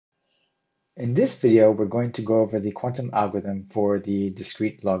In this video, we're going to go over the quantum algorithm for the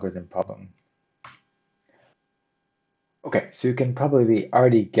discrete logarithm problem. Okay, so you can probably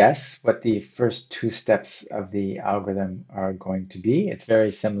already guess what the first two steps of the algorithm are going to be. It's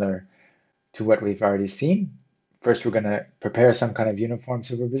very similar to what we've already seen. First, we're going to prepare some kind of uniform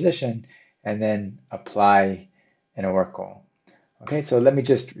superposition and then apply an oracle. Okay, so let me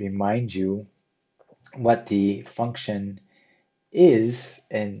just remind you what the function is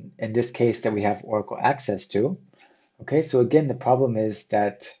in this case that we have oracle access to. Okay, so again, the problem is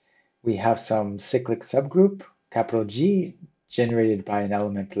that we have some cyclic subgroup, capital G, generated by an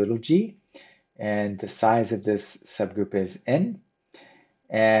element little g, and the size of this subgroup is n,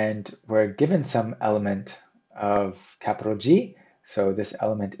 and we're given some element of capital G, so this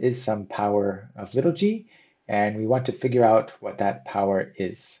element is some power of little g, and we want to figure out what that power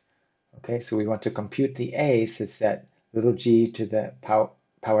is. Okay, so we want to compute the a such that little g to the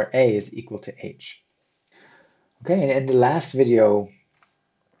power a is equal to h. Okay, and in the last video,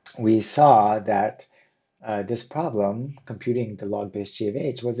 we saw that this problem, computing the log base g of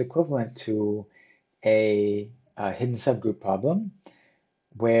h, was equivalent to a hidden subgroup problem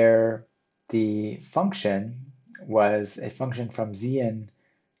where the function was a function from Zn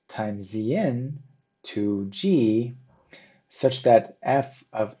times Zn to g such that f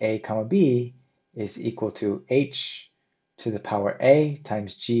of a comma b is equal to h to the power a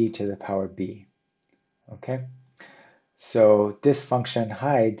times g to the power b. Okay, so this function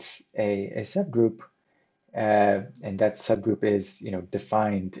hides a subgroup, and that subgroup is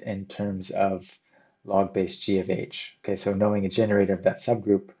defined in terms of log base g of h. Okay, so knowing a generator of that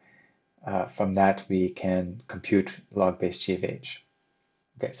subgroup, from that we can compute log base g of h.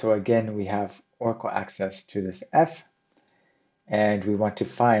 Okay, so again we have oracle access to this f, and we want to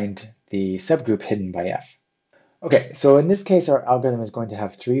find the subgroup hidden by f. Okay, so in this case, our algorithm is going to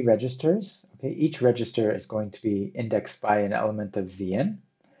have three registers. Okay, each register is going to be indexed by an element of Zn.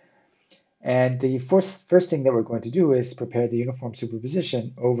 And the first thing that we're going to do is prepare the uniform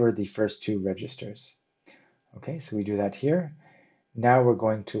superposition over the first two registers. Okay, so we do that here. Now we're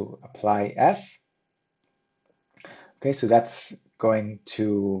going to apply f. Okay, so that's going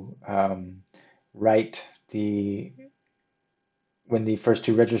to write when the first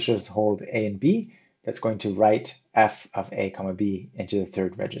two registers hold a and b, that's going to write f of a comma b into the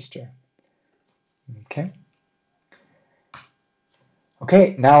third register. Okay.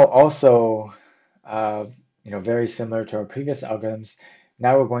 Okay, now also, very similar to our previous algorithms,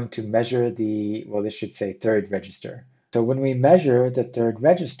 now we're going to measure this should say third register. So when we measure the third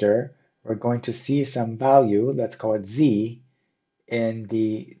register, we're going to see some value, let's call it z, in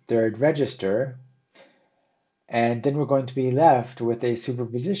the third register, and then we're going to be left with a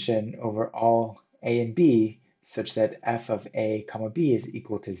superposition over all a and b such that f of a comma b is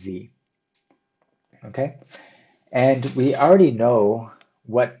equal to z. Okay, and we already know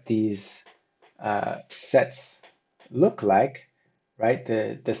what these sets look like, right?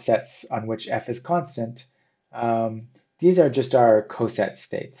 The sets on which f is constant. These are just our coset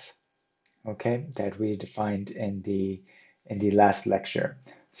states, okay, that we defined in the last lecture.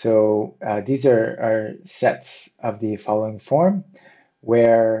 So these are sets of the following form,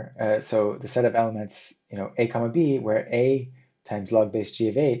 where so the set of elements, a comma b, where a times log base g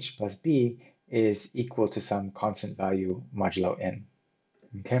of h plus b is equal to some constant value modulo n.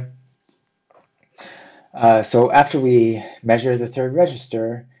 Okay. So after we measure the third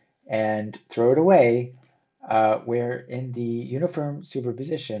register and throw it away, we're in the uniform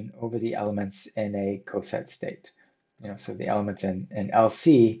superposition over the elements in a coset state. So the elements in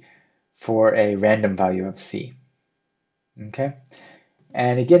LC for a random value of C. Okay.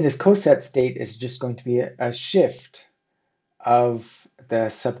 And again, this coset state is just going to be a shift of the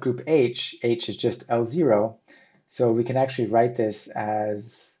subgroup H. H is just L0. So we can actually write this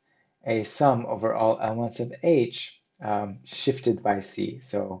as a sum over all elements of H shifted by C.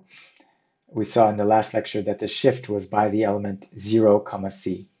 So we saw in the last lecture that the shift was by the element 0, comma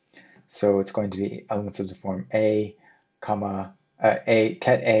C. So it's going to be elements of the form A, comma, A,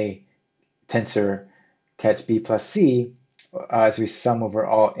 ket A, tensor, ket B plus C, as we sum over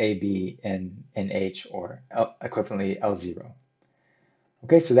all AB in H, or equivalently L0.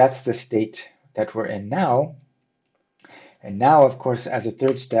 Okay, so that's the state that we're in now. And now, of course, as a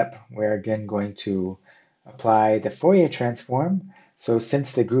third step, we're again going to apply the Fourier transform. So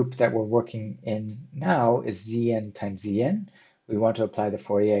since the group that we're working in now is Zn times Zn, we want to apply the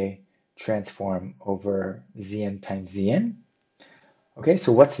Fourier transform over Zn times Zn. Okay,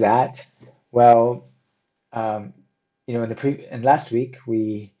 so what's that? Well, in last week,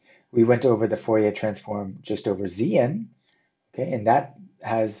 we went over the Fourier transform just over Zn. Okay, and that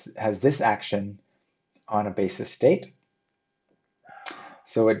has this action on a basis state.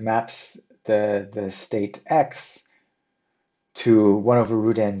 So it maps the state x to 1 over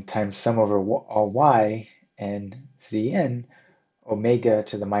root n times sum over all y and zn omega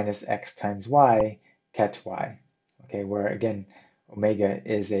to the minus x times y ket y. Okay, where again, omega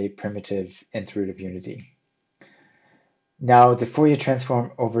is a primitive nth root of unity. Now the Fourier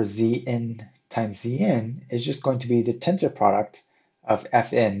transform over Zn times Zn is just going to be the tensor product of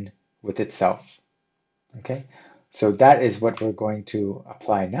Fn with itself. Okay, so that is what we're going to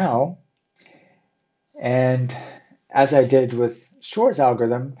apply now. And as I did with Shor's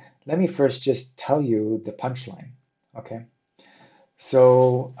algorithm, let me first just tell you the punchline. Okay,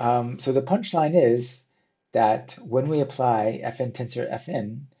 so the punchline is that when we apply Fn tensor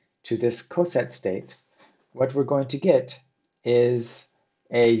Fn to this coset state, what we're going to get is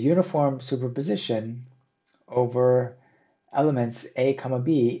a uniform superposition over elements A comma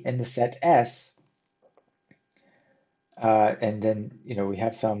B in the set S. And then, we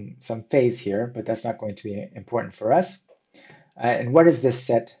have some phase here, but that's not going to be important for us. And what is this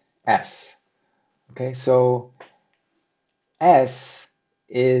set S? Okay, so S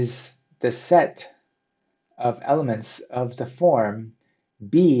is the set of elements of the form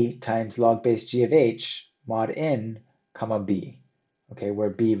B times log base G of H mod n comma B, okay,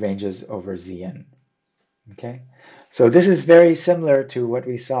 where B ranges over Zn. Okay, so this is very similar to what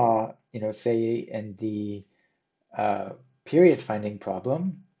we saw, say in the period finding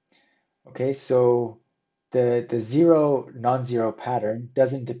problem. Okay, so the zero non-zero pattern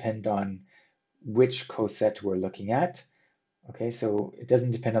doesn't depend on which coset we're looking at. Okay, so it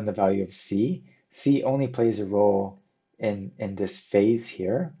doesn't depend on the value of C. C only plays a role in this phase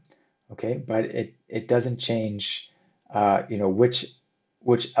here. Okay, but it doesn't change,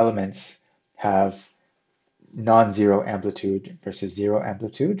 which elements have non-zero amplitude versus zero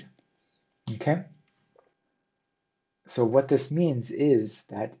amplitude. Okay, so what this means is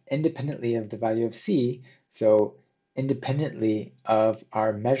that independently of the value of C, so independently of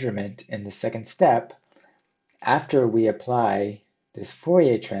our measurement in the second step, after we apply this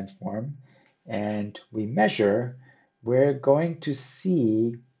Fourier transform and we measure, we're going to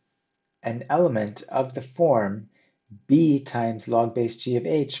see an element of the form B times log base G of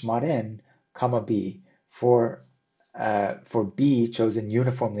H mod n comma B for B chosen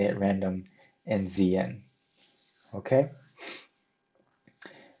uniformly at random in Zn. Okay?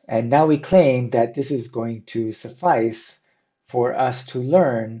 And now we claim that this is going to suffice for us to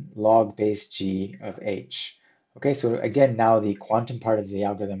learn log base G of H. Okay, so again, now the quantum part of the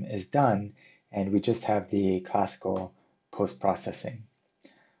algorithm is done, and we just have the classical post-processing.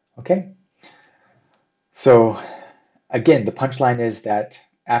 Okay, so again, the punchline is that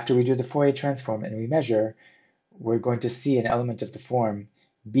after we do the Fourier transform and we measure, we're going to see an element of the form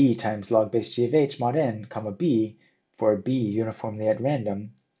B times log base G of H mod n comma B for B uniformly at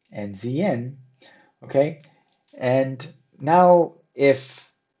random and Zn, okay? And now if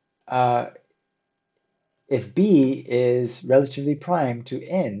B is relatively prime to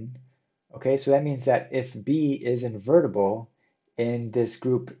n, okay, so that means that if B is invertible in this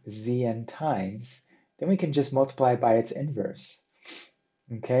group Zn times, then we can just multiply by its inverse,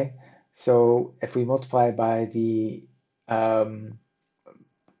 okay? So if we multiply by its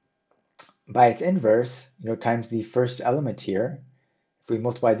inverse, times the first element here, if we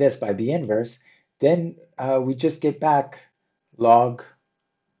multiply this by B inverse, then we just get back log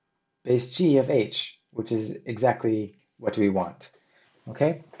base G of H, which is exactly what we want.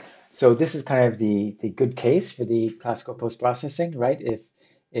 Okay, so this is kind of the good case for the classical post-processing, right?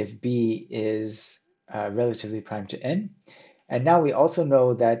 If B is relatively prime to n. And now we also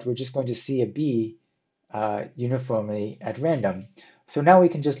know that we're just going to see a B uniformly at random. So now we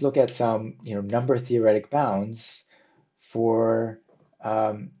can just look at some number theoretic bounds for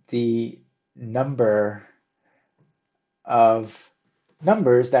the number of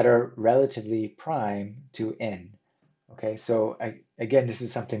numbers that are relatively prime to n. Okay, so again, this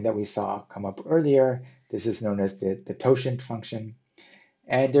is something that we saw come up earlier. This is known as the totient function.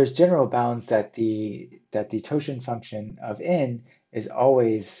 And there's general bounds that the totient function of n is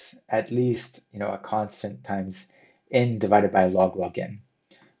always at least a constant times n divided by log n.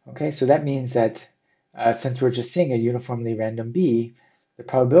 Okay, so that means that since we're just seeing a uniformly random B, the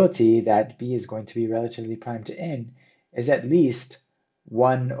probability that B is going to be relatively prime to n is at least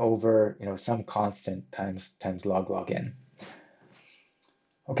 1 over some constant times log n.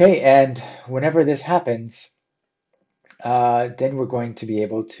 Okay, and whenever this happens, then we're going to be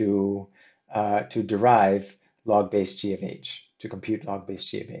able to derive log base G of H, to compute log base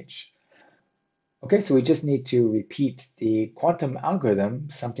G of H. Okay, so we just need to repeat the quantum algorithm,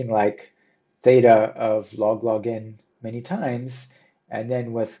 something like theta of log n many times, and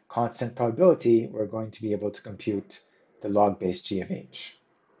then with constant probability, we're going to be able to compute the log base g of h.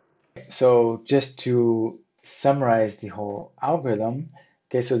 So just to summarize the whole algorithm,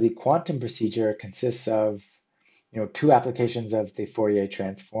 okay, so the quantum procedure consists of two applications of the Fourier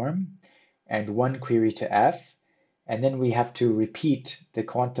transform and one query to f. And then we have to repeat the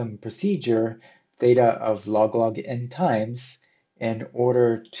quantum procedure theta of log n times in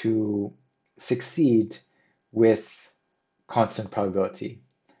order to succeed with constant probability.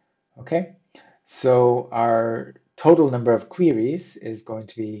 Okay, so our total number of queries is going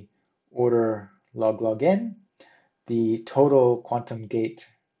to be order log n. The total quantum gate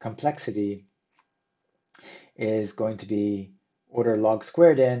complexity is going to be order log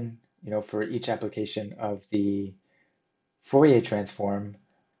squared n, for each application of the Fourier transform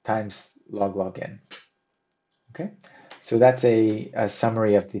times log n. Okay, so that's a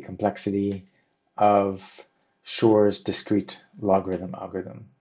summary of the complexity of Shor's discrete logarithm algorithm.